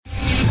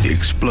The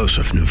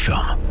explosive new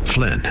film,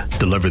 Flynn,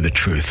 deliver the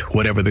truth,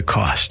 whatever the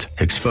cost,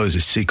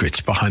 exposes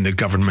secrets behind the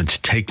government's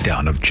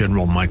takedown of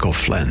General Michael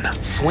Flynn.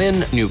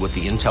 Flynn knew what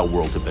the intel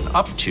world had been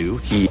up to.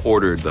 He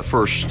ordered the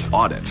first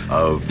audit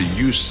of the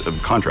use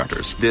of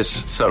contractors.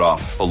 This set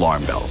off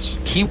alarm bells.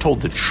 He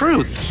told the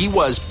truth. He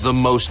was the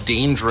most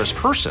dangerous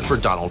person for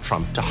Donald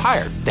Trump to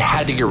hire. They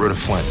had to get rid of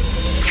Flynn.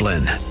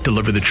 Flynn,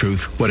 deliver the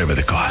truth, whatever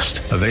the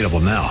cost. Available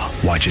now.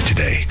 Watch it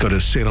today. Go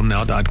to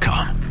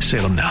salemnow.com.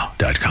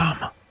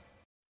 salemnow.com.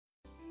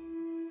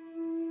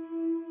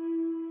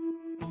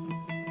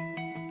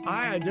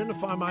 I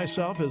identify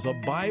myself as a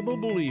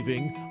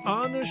Bible-believing,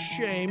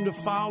 unashamed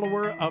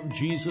follower of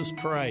Jesus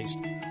Christ.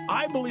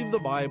 I believe the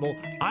Bible,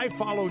 I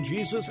follow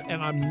Jesus,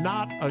 and I'm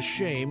not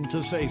ashamed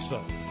to say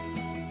so.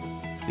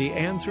 The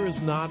answer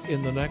is not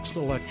in the next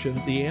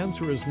election. The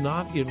answer is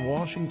not in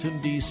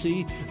Washington,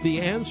 D.C. The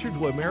answer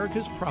to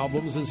America's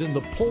problems is in the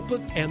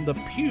pulpit and the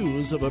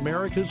pews of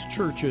America's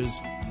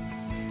churches.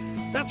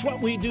 That's what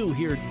we do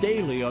here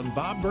daily on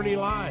Bob Burney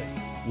Live.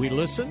 We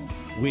listen,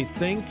 we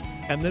think,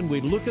 and then we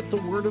look at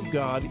the Word of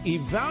God,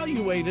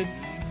 evaluate it,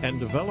 and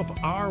develop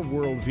our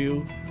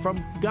worldview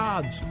from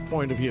God's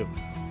point of view.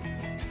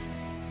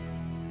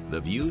 The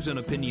views and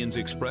opinions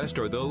expressed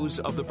are those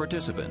of the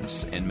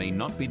participants and may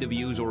not be the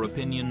views or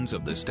opinions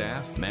of the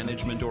staff,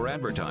 management, or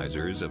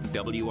advertisers of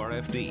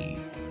WRFD.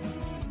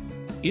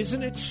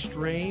 Isn't it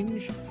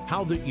strange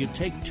how that you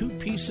take two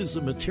pieces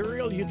of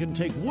material? You can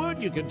take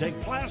wood, you can take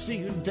plastic,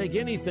 you can take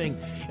anything,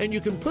 and you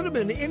can put them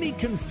in any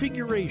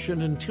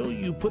configuration until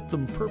you put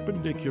them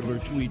perpendicular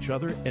to each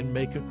other and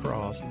make a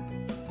cross.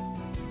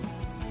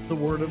 The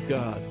Word of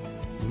God.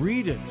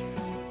 Read it.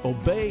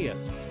 Obey it.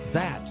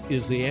 That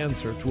is the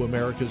answer to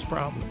America's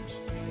problems.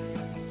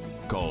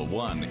 Call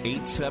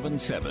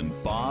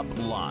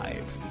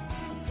 1-877-BOB-LIVE.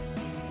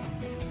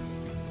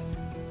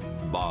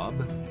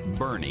 Bob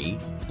Burney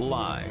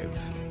Live.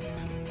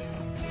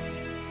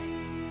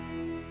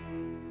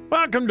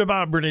 Welcome to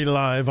Bob Burney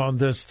Live on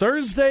this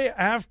Thursday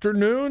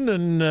afternoon,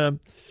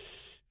 and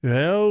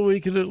well, we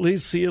can at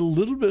least see a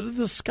little bit of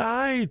the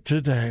sky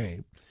today.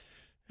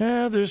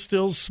 Yeah, there's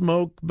still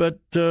smoke, but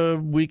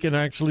we can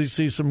actually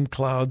see some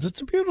clouds.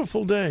 It's a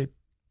beautiful day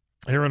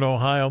here in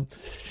Ohio.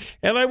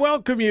 And I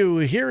welcome you.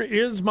 Here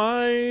is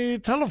my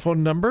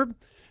telephone number,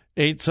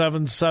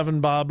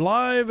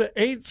 877-BOB-LIVE,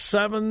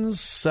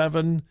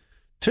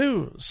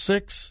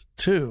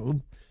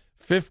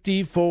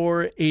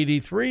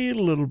 877-262-5483.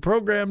 Little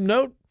program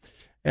note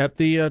at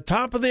the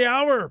top of the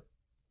hour.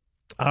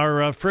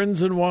 Our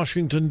friends in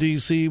Washington,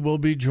 D.C. will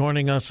be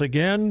joining us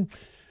again.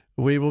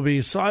 We will be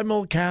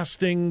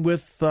simulcasting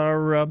with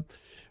our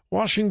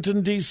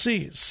Washington,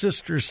 D.C.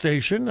 sister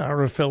station,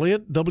 our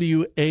affiliate,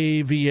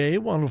 WAVA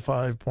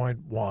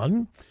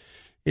 105.1.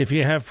 If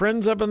you have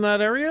friends up in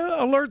that area,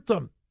 alert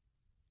them.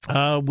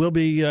 We'll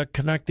be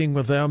connecting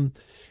with them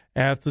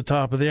at the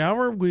top of the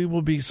hour. We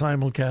will be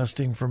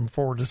simulcasting from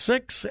 4 to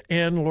 6,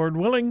 and Lord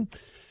willing,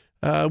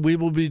 we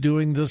will be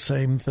doing the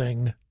same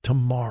thing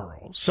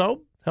tomorrow.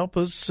 So help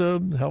us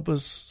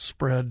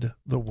spread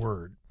the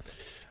word.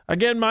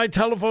 Again, my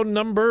telephone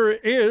number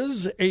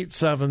is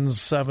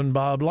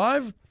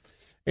 877-BOB-LIVE,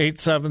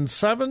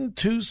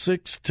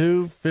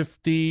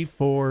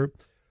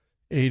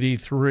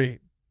 877-262-5483.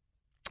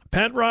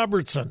 Pat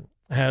Robertson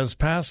has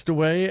passed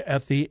away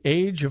at the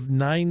age of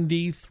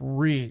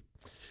 93.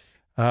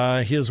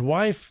 His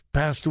wife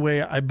passed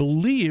away, I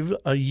believe,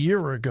 a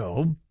year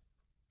ago,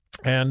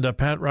 and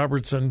Pat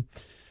Robertson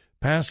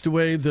passed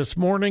away this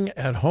morning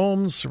at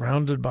home,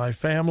 surrounded by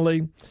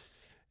family,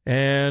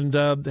 and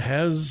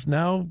has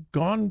now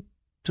gone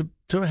to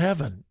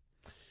heaven.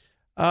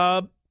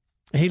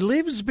 He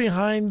leaves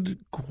behind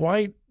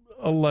quite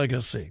a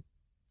legacy.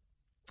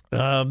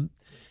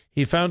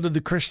 He founded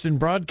the Christian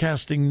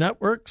Broadcasting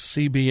Network,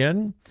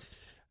 CBN,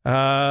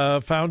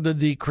 founded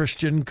the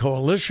Christian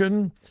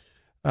Coalition,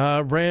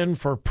 ran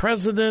for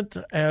president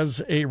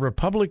as a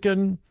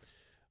Republican,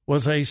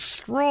 was a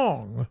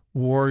strong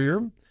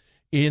warrior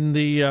in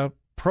the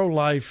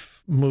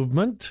pro-life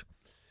movement.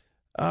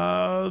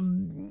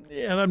 And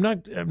I'm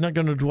not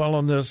going to dwell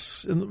on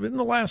this. In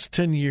the last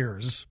 10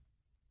 years,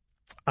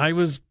 I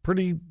was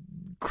pretty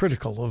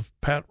critical of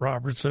Pat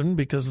Robertson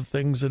because of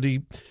things that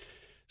he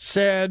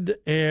said,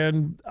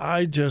 and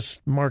I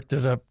just marked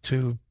it up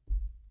to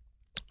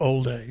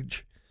old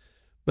age.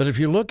 But if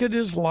you look at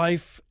his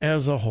life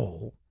as a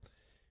whole,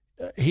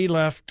 he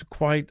left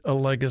quite a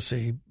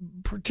legacy,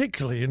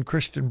 particularly in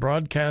Christian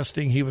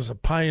broadcasting. He was a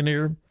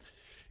pioneer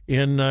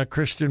in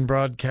Christian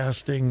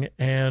broadcasting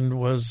and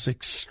was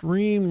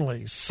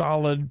extremely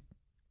solid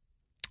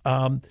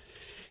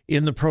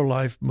in the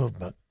pro-life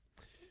movement.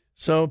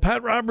 So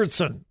Pat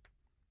Robertson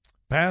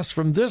passed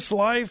from this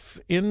life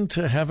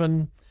into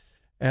heaven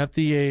at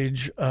the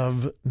age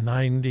of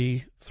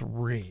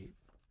 93.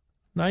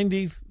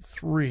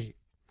 93.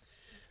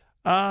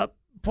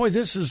 Boy,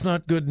 this is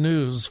not good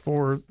news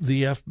for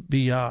the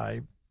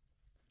FBI.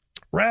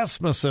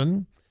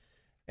 Rasmussen,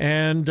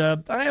 and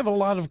I have a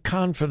lot of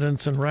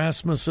confidence in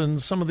Rasmussen.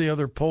 Some of the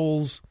other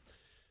polls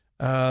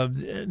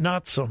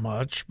not so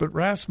much. But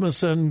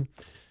Rasmussen,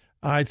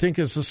 I think,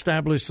 has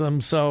established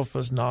himself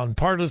as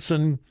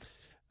nonpartisan.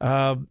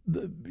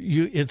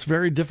 It's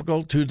very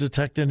difficult to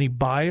detect any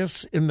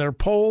bias in their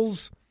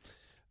polls.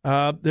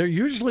 They're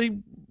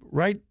usually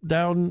right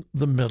down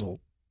the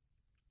middle.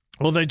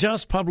 Well, they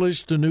just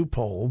published a new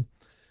poll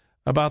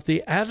about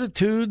the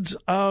attitude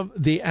of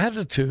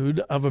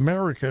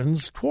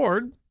Americans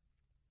toward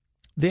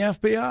the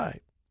FBI.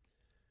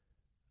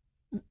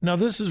 Now,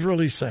 this is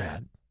really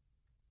sad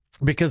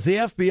because the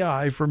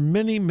FBI for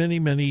many, many,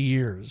 many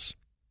years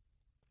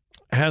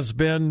has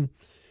been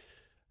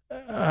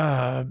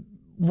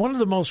one of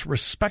the most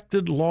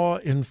respected law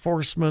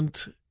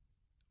enforcement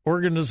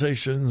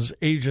organizations,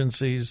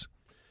 agencies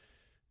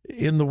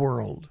in the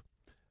world.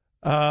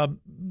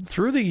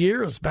 Through the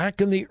years,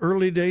 back in the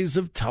early days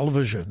of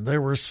television,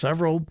 there were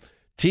several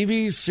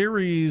TV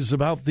series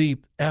about the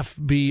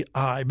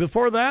FBI.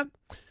 Before that,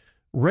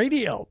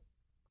 radio.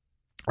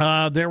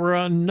 There were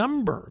a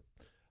number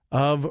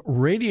of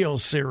radio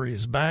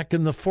series back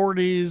in the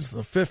 40s,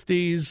 the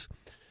 50s.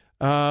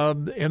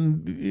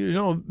 And, you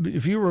know,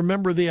 if you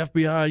remember the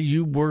FBI,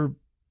 you were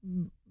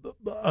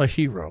a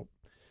hero.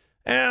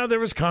 There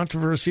was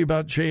controversy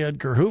about J.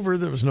 Edgar Hoover.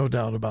 There was no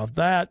doubt about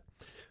that.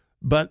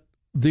 But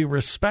the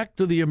respect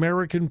of the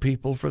American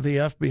people for the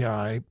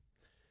FBI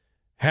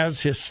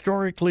has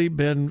historically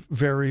been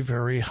very,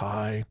 very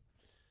high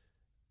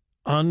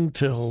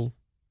until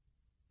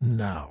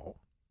now.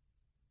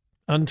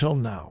 Until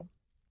now.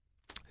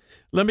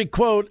 Let me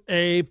quote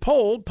a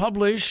poll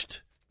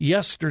published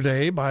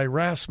yesterday by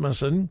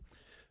Rasmussen,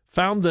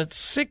 found that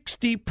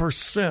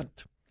 60%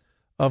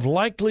 of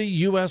likely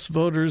U.S.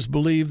 voters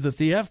believe that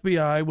the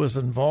FBI was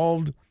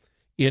involved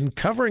in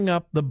covering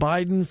up the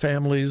Biden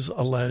family's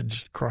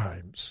alleged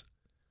crimes.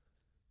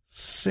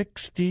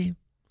 60%.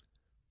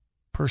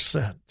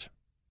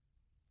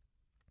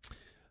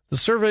 The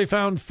survey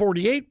found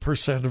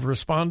 48% of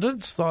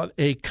respondents thought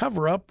a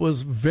cover-up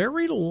was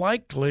very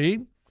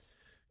likely,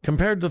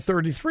 compared to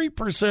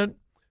 33%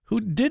 who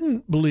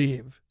didn't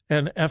believe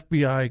an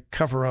FBI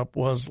cover-up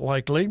was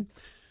likely.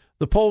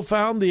 The poll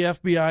found the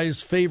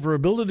FBI's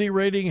favorability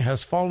rating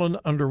has fallen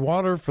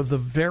underwater for the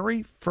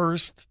very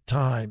first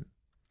time.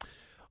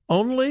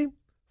 Only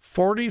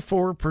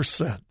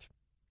 44%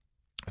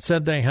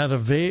 said they had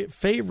a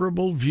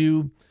favorable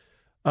view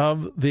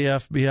of the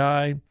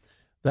FBI.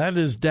 That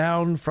is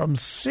down from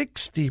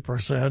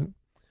 60%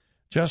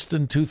 just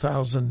in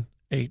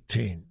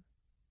 2018.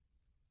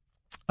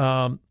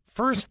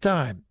 First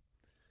time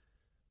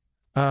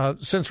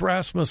since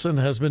Rasmussen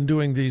has been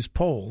doing these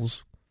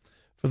polls,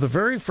 for the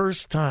very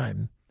first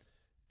time,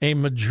 a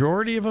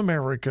majority of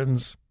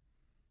Americans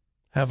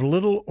have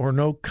little or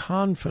no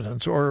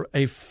confidence or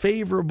a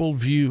favorable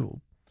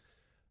view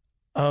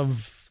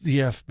of the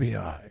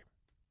FBI.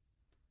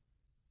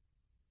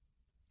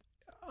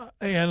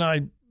 And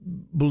I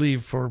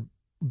believe for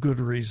good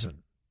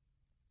reason.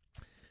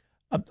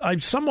 I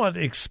somewhat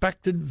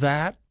expected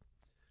that,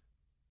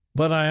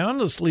 but I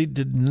honestly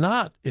did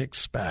not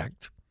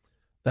expect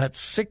that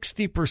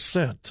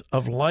 60%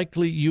 of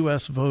likely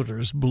U.S.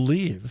 voters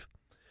believe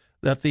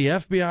that the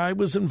FBI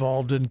was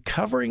involved in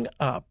covering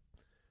up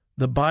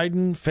the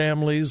Biden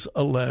family's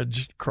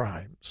alleged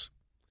crimes.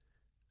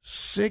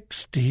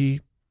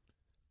 60%.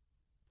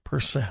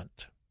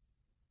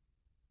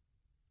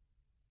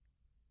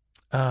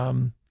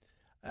 I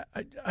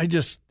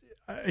just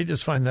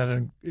find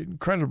that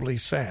incredibly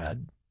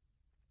sad.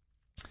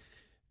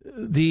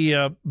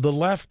 The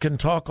left can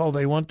talk all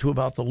they want to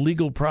about the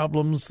legal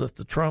problems that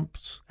the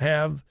Trumps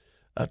have,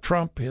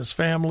 Trump, his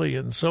family,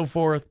 and so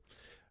forth.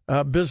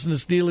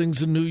 Business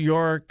dealings in New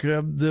York,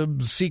 the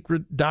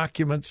secret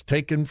documents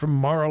taken from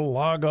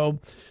Mar-a-Lago.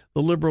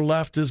 The liberal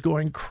left is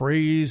going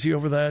crazy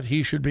over that.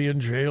 He should be in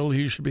jail.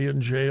 He should be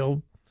in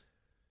jail.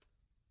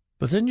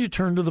 But then you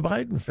turn to the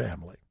Biden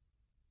family,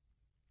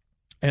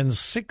 and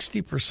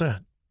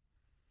 60%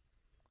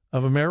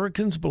 of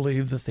Americans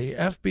believe that the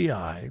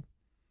FBI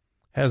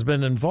has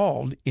been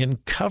involved in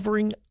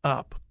covering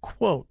up,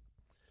 quote,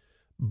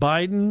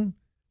 Biden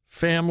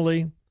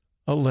family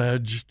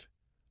alleged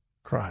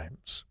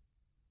crimes.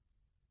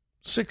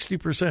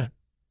 60%.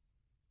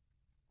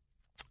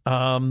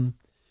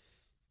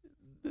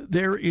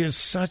 There is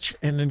such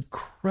an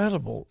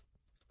incredible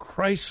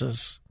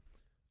crisis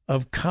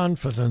of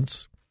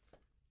confidence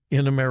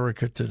in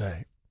America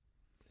today.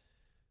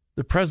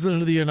 The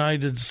President of the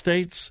United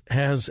States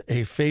has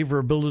a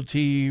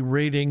favorability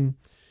rating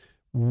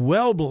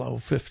well below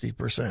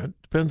 50%.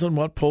 Depends on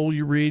what poll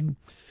you read.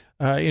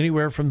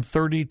 Anywhere from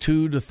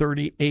 32 to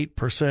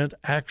 38%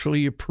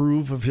 actually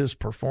approve of his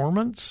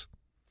performance.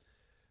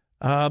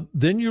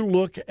 Then you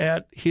look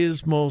at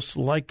his most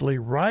likely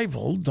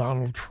rival,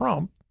 Donald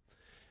Trump.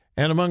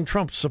 And among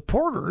Trump's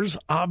supporters,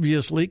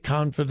 obviously,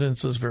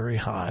 confidence is very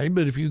high.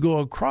 But if you go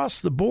across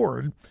the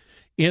board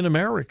in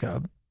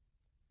America,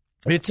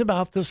 it's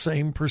about the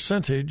same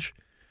percentage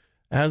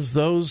as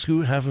those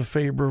who have a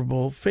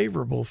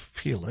favorable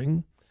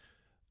feeling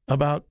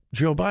about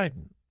Joe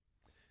Biden.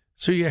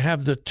 So you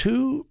have the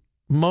two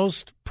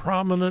most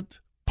prominent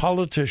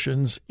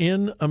politicians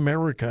in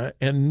America,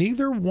 and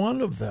neither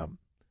one of them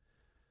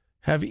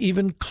have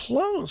even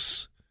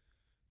close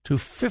to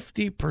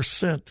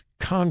 50%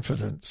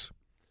 confidence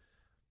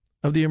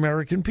of the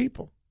American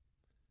people.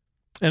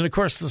 And, of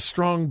course, the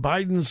strong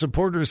Biden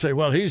supporters say,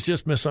 well, he's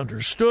just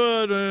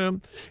misunderstood.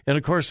 And,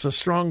 of course, the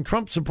strong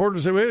Trump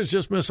supporters say, well, he's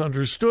just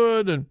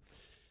misunderstood. And,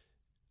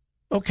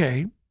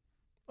 okay,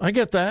 I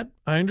get that.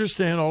 I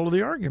understand all of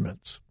the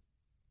arguments.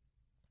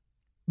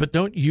 But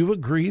don't you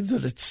agree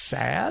that it's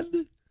sad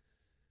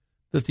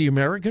that the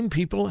American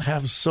people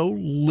have so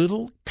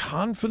little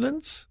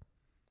confidence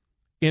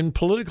in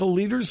political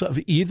leaders of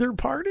either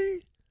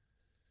party?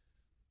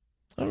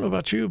 I don't know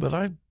about you, but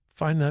I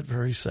find that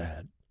very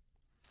sad.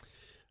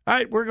 All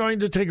right, we're going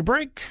to take a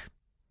break.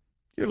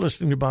 You're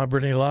listening to Bob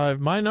Burney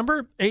Live. My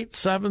number,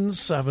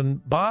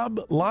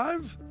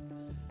 877-BOB-LIVE.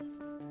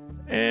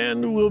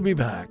 And we'll be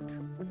back.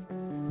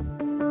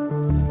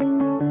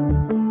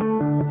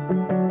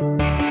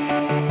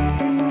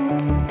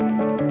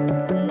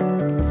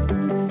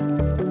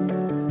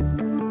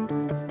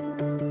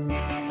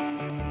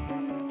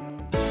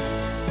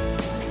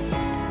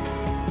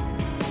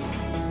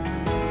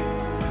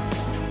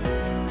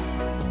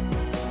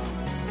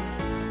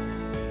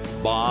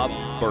 Bob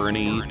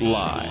Burney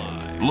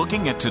Live.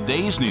 Looking at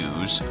today's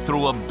news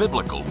through a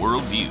biblical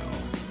worldview.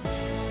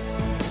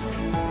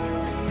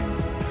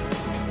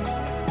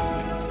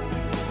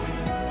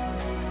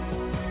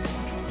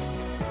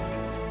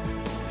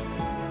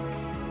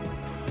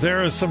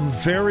 There are some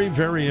very,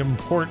 very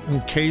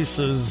important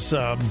cases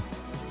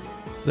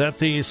that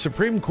the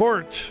Supreme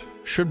Court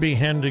should be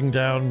handing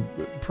down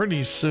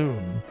pretty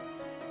soon.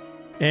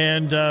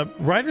 And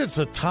right at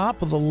the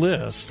top of the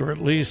list, or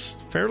at least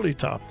fairly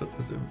top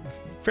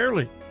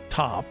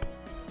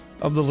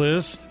of the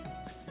list,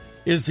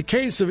 is the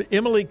case of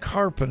Emily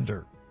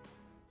Carpenter.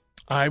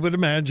 I would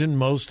imagine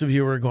most of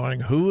you are going,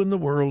 who in the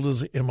world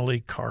is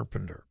Emily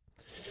Carpenter?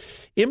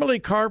 Emily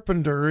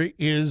Carpenter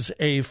is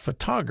a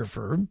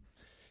photographer,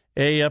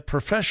 a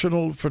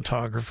professional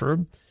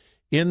photographer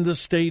in the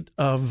state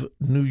of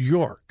New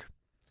York.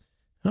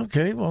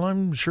 Okay, well,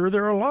 I'm sure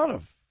there are a lot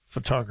of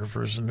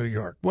photographers in New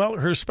York. Well,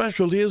 her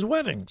specialty is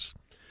weddings.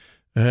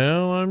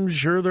 Well, I'm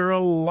sure there are a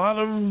lot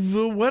of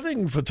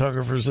wedding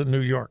photographers in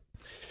New York.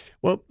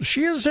 Well,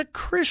 she is a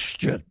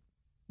Christian.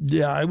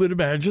 Yeah, I would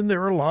imagine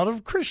there are a lot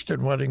of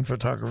Christian wedding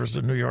photographers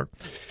in New York.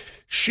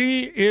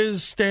 She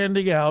is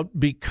standing out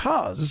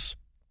because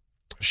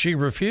she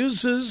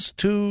refuses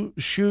to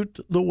shoot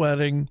the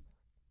wedding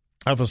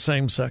of a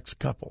same-sex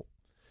couple.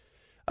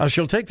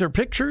 She'll take their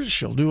pictures.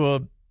 She'll do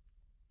a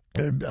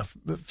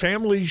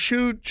family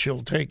shoot.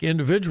 She'll take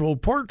individual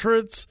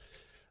portraits.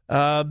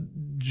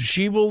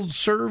 She will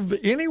serve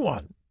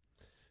anyone.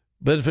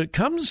 But if it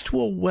comes to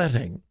a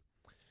wedding,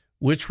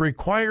 which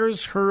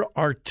requires her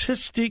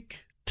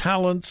artistic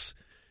talents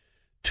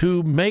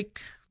to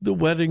make the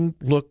wedding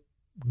look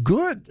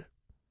good,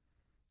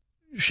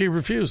 she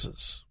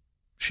refuses.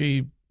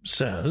 She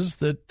says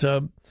that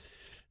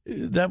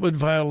that would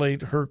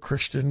violate her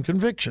Christian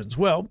convictions.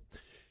 Well,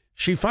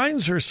 she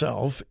finds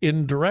herself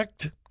in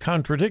direct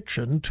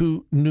contradiction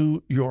to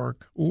New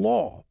York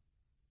law.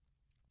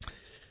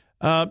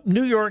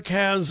 New York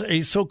has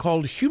a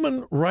so-called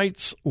human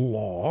rights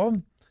law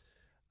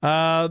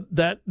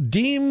that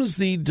deems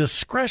the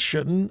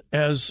discretion,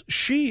 as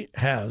she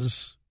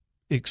has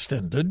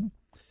extended,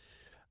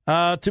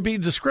 to be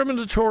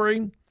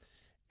discriminatory,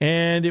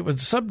 and it would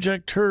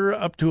subject her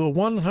up to a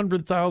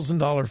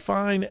 $100,000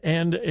 fine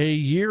and a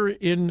year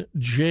in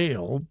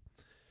jail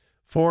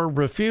for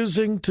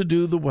refusing to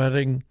do the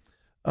wedding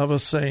of a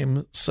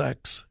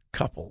same-sex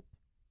couple.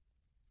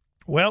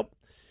 Well,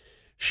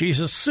 she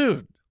has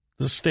sued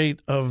the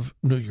state of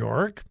New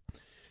York.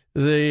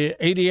 The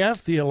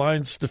ADF, the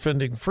Alliance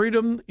Defending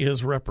Freedom,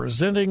 is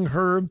representing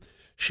her.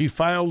 She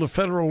filed a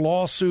federal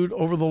lawsuit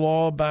over the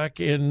law back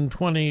in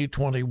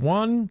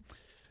 2021.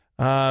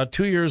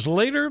 2 years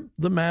later,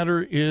 the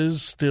matter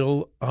is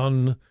still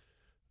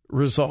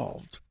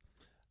unresolved.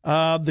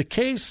 The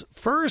case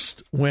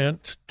first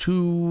went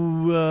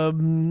to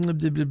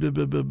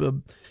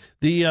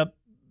the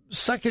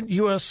Second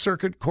U.S.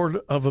 Circuit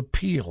Court of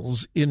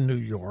Appeals in New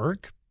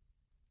York,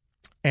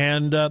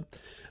 and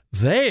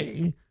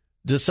they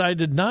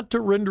decided not to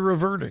render a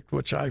verdict,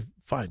 which I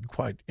find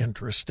quite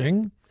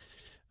interesting.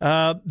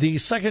 The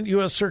Second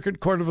U.S. Circuit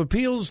Court of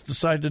Appeals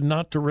decided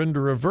not to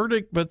render a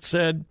verdict, but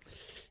said,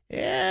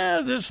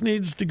 this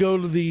needs to go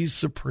to the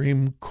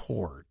Supreme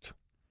Court.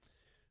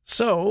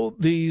 So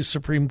the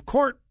Supreme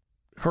Court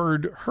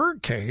heard her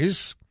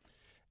case,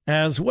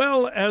 as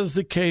well as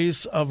the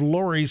case of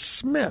Lori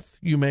Smith.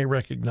 You may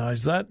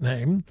recognize that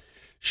name.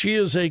 She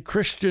is a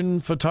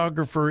Christian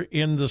photographer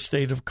in the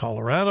state of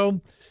Colorado,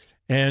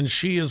 and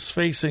she is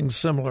facing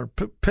similar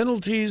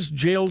penalties,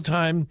 jail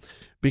time,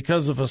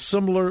 because of a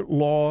similar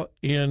law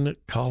in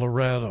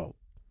Colorado.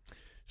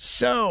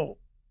 So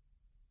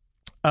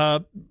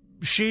her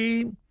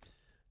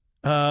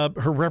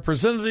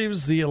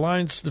representatives, the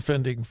Alliance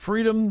Defending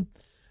Freedom,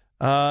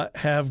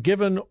 have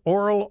given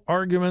oral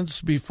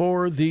arguments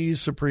before the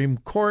Supreme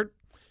Court.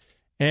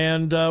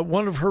 And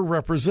one of her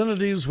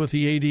representatives with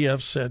the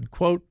ADF said,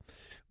 quote,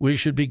 "We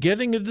should be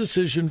getting a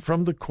decision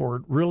from the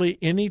court really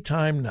any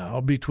time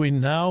now,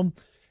 between now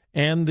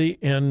and the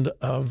end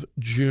of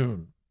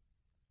June.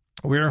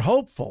 We are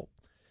hopeful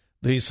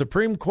the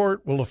Supreme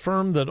Court will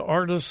affirm that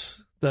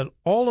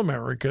all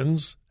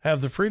Americans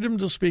have the freedom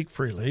to speak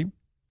freely.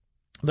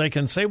 They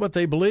can say what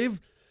they believe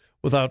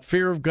without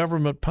fear of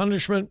government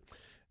punishment,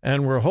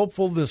 and we're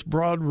hopeful this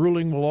broad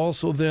ruling will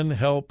also then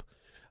help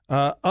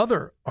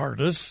other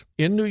artists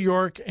in New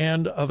York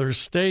and other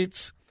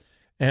states,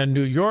 and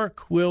New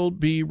York will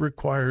be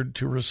required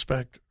to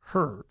respect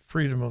her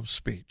freedom of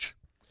speech."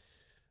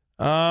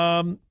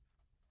 I'm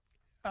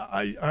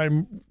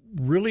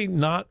really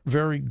not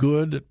very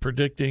good at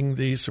predicting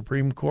the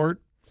Supreme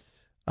Court.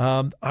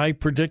 I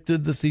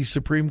predicted that the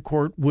Supreme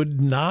Court would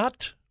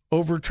not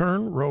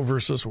overturn Roe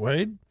versus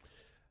Wade.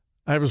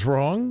 I was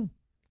wrong,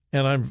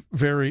 and I'm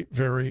very,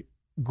 very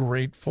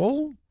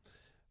grateful.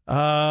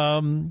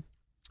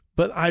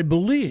 But I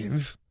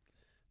believe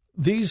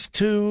these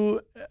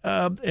two,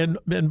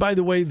 and by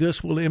the way,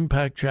 this will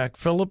impact Jack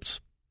Phillips,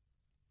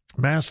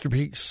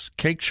 Masterpiece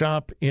Cake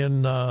Shop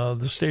in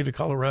the state of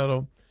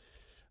Colorado.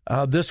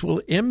 This will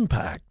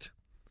impact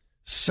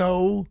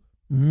so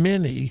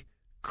many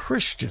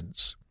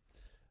Christians,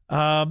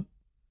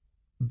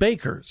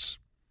 bakers,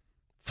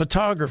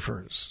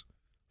 photographers,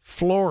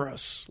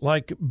 florists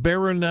like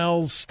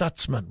Baronelle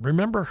Stutzman.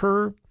 Remember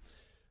her?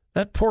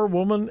 That poor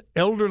woman,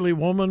 elderly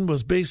woman,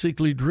 was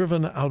basically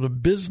driven out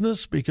of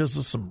business because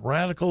of some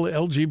radical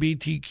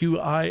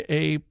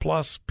LGBTQIA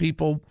plus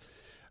people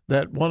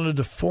that wanted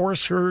to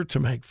force her to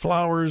make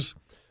flowers,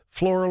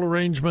 floral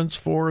arrangements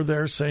for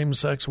their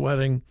same-sex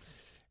wedding.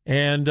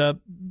 And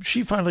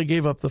she finally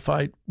gave up the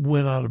fight,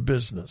 went out of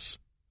business.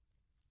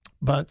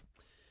 But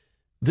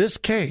this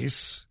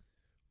case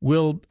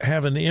will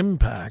have an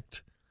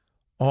impact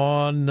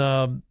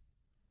on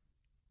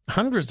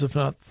hundreds, if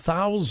not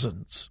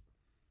thousands,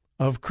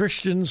 of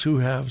Christians who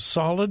have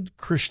solid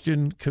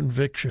Christian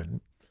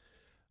conviction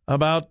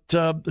about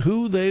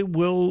who they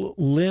will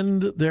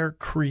lend their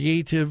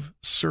creative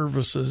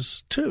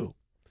services to.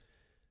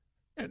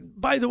 And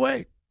by the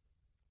way,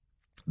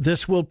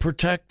 this will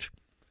protect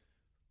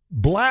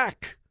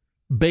black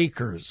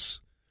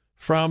bakers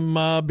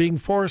from being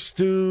forced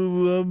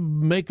to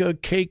make a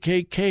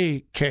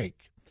KKK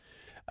cake.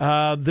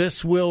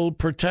 This will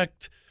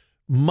protect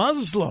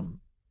Muslim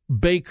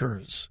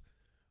bakers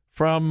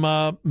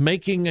from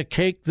making a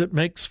cake that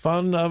makes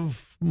fun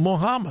of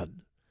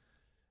Muhammad.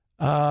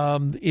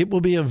 It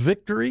will be a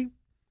victory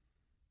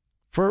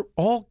for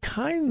all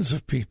kinds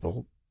of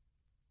people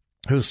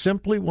who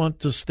simply want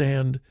to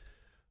stand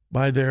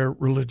by their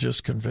religious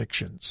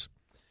convictions.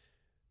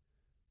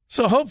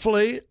 So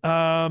hopefully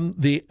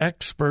the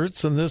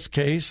experts, in this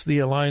case, the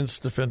Alliance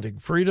Defending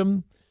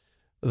Freedom,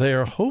 they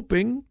are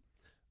hoping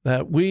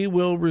that we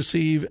will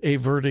receive a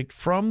verdict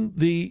from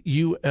the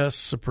U.S.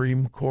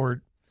 Supreme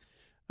Court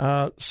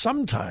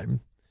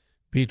sometime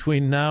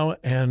between now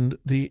and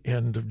the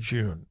end of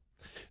June.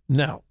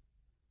 Now,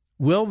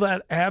 will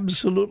that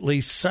absolutely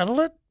settle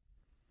it?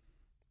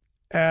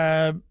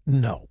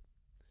 No.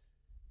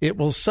 It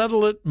will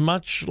settle it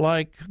much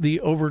like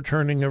the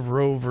overturning of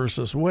Roe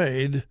versus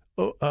Wade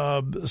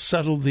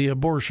settled the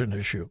abortion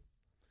issue.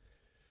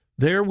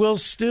 There will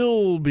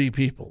still be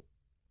people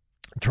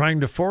trying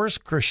to force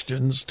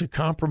Christians to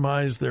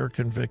compromise their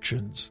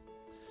convictions.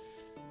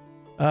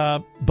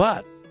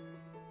 But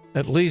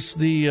at least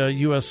the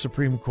U.S.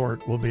 Supreme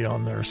Court will be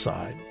on their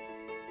side.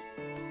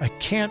 I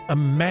can't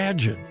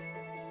imagine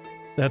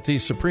that the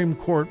Supreme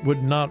Court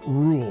would not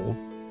rule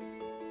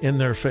in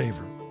their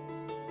favor.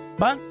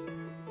 But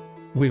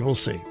we will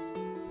see.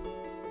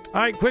 All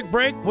right, quick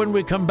break. When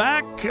we come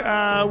back,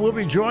 we'll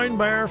be joined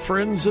by our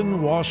friends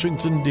in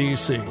Washington,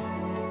 D.C.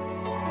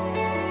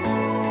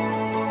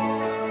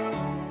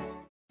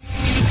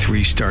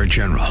 Three-star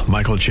General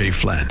Michael J.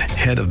 Flynn,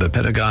 head of the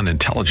Pentagon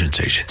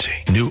Intelligence Agency,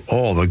 knew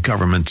all the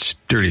government's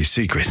dirty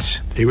secrets.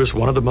 He was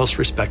one of the most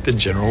respected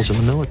generals in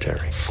the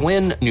military.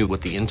 Flynn knew what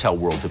the intel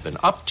world had been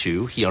up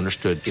to. He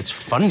understood its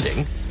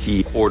funding.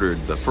 He ordered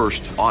the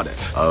first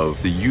audit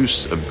of the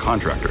use of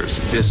contractors.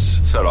 This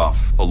set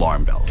off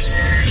alarm bells.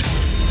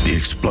 The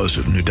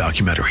explosive new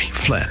documentary,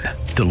 Flynn,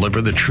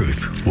 Deliver the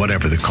Truth,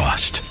 Whatever the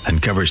Cost,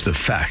 uncovers the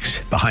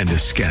facts behind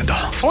this scandal.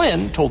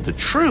 Flynn told the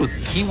truth.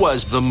 He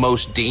was the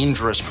most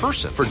dangerous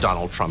person for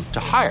Donald Trump to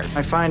hire.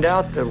 I find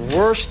out the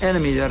worst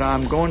enemy that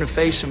I'm going to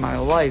face in my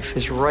life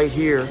is right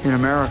here in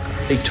America.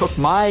 They took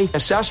my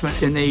assessment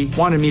and they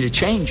wanted me to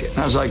change it. And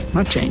I was like, I'm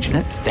not changing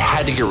it. They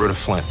had to get rid of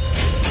Flynn.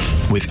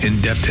 With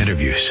in-depth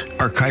interviews,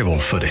 archival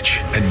footage,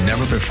 and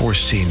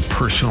never-before-seen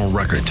personal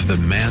records of the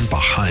man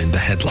behind the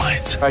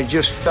headlines. I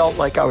just felt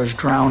like I was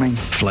drowning.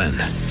 Flynn,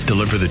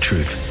 Deliver the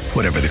Truth,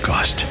 Whatever the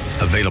Cost.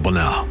 Available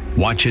now.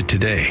 Watch it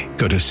today.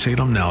 Go to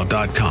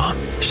salemnow.com.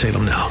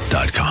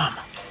 salemnow.com.